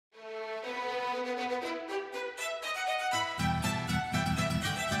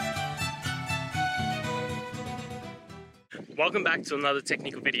Welcome back to another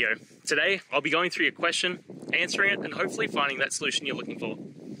technical video. Today, I'll be going through your question, answering it, and hopefully finding that solution you're looking for.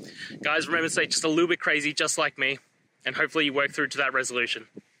 Guys, remember to stay just a little bit crazy, just like me, and hopefully you work through to that resolution.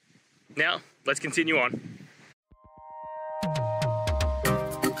 Now, let's continue on.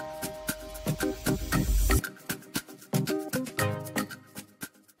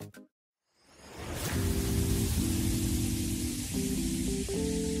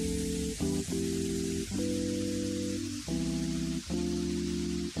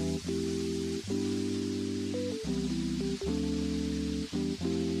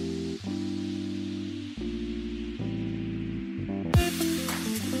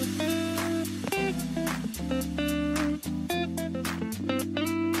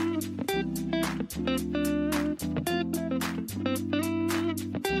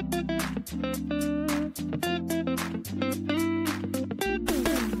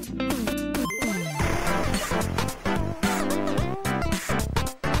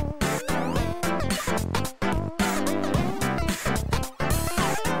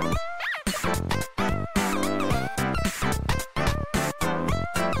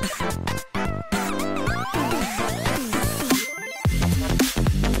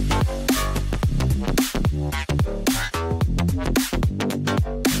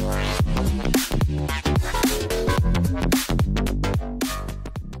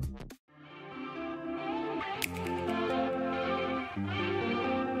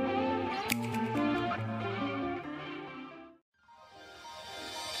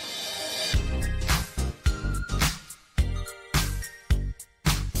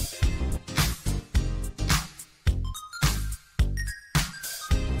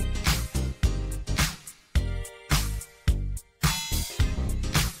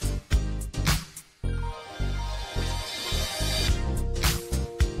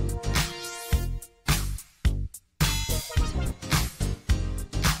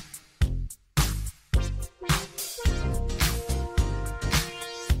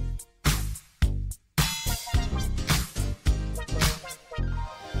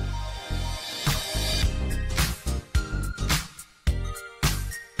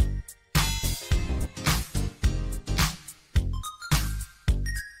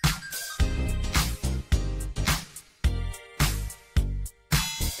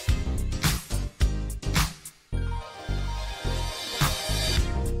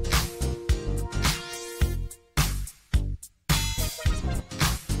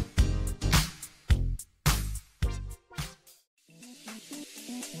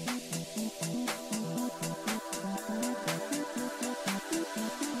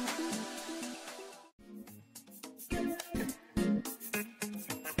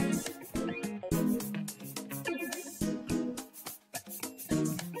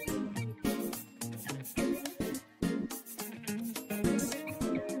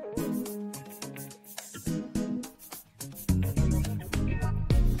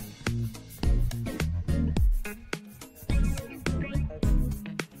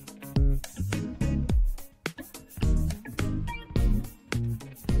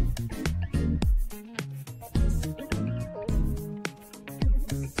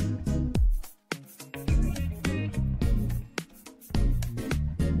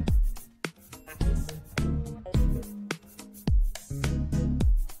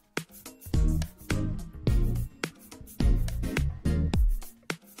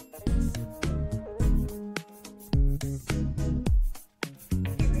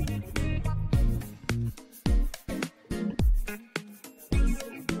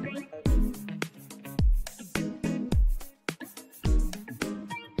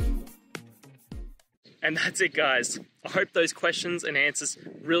 And that's it, guys. I hope those questions and answers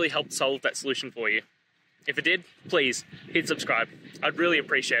really helped solve that solution for you. If it did, please hit subscribe. I'd really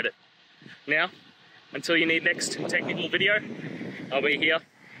appreciate it. Now, until you need next technical video, I'll be here.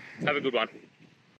 Have a good one.